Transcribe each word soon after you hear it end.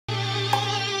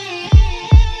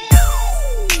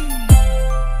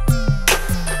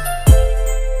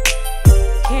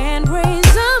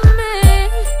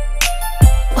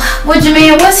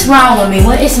What's wrong with me?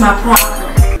 What is my problem?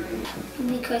 You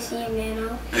be cursing your man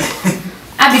out.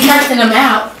 I be cursing them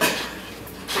out.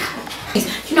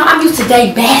 You know, I'm used to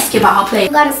dating basketball players.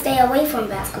 You gotta stay away from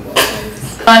basketball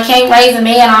players. I can't raise a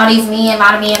man, all these men, a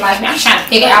lot of men like me. I'm trying to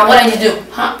figure out what I need to do.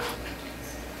 Huh?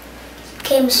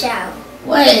 K.Michelle.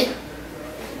 What?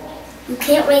 You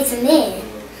can't raise a man,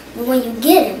 but when you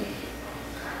get him,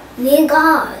 me and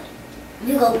God,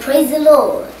 we go praise the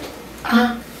Lord.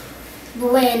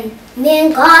 But when me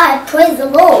and God praise the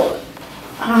Lord,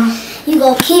 you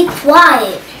go keep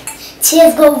quiet.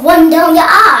 Tears go run down your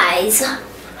eyes.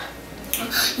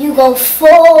 You go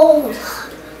fold.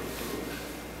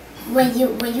 When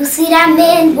you see that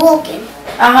man walking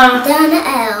down the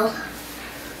aisle,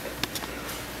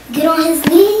 get on his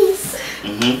knees.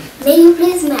 May you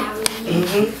please marry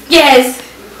me? Yes.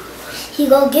 He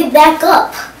go get back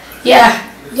up. Yeah.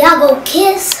 Y'all go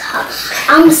kiss her.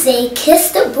 I'ma say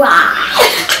kiss the bride.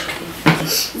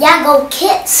 Y'all go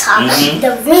kiss her.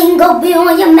 The ring go be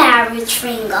on your marriage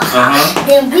finger.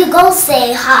 Then we go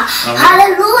say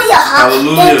hallelujah.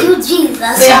 Thank you,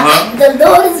 Jesus. The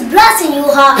Lord is blessing you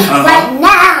right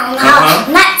now.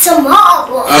 Not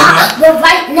tomorrow. But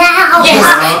right now.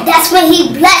 That's when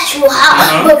he bless you.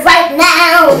 But right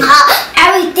now.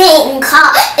 Everything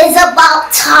is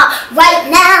about right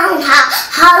now.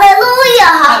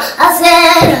 Hallelujah. I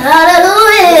said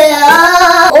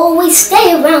hallelujah. Always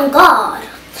stay around God.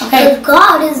 Okay. Because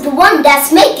God is the one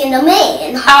that's making a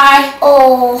man. Alright.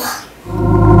 Oh.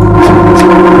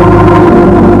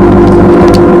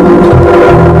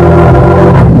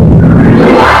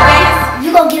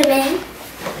 You gonna get a man?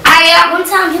 I am. One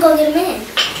time you gonna get a man.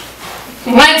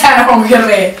 One time I'm gonna get a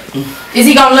man. Is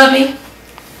he gonna love me?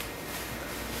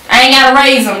 I ain't gotta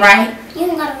raise him, right? You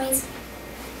don't gotta raise him.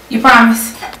 You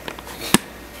promise?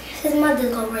 His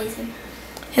mother's gonna raise him.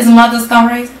 His mother's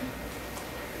gonna raise him?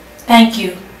 Thank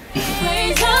you.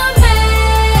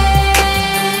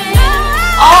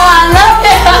 Oh, I love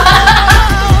it.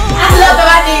 I love it. I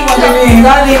need one of these. I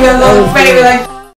need a little baby like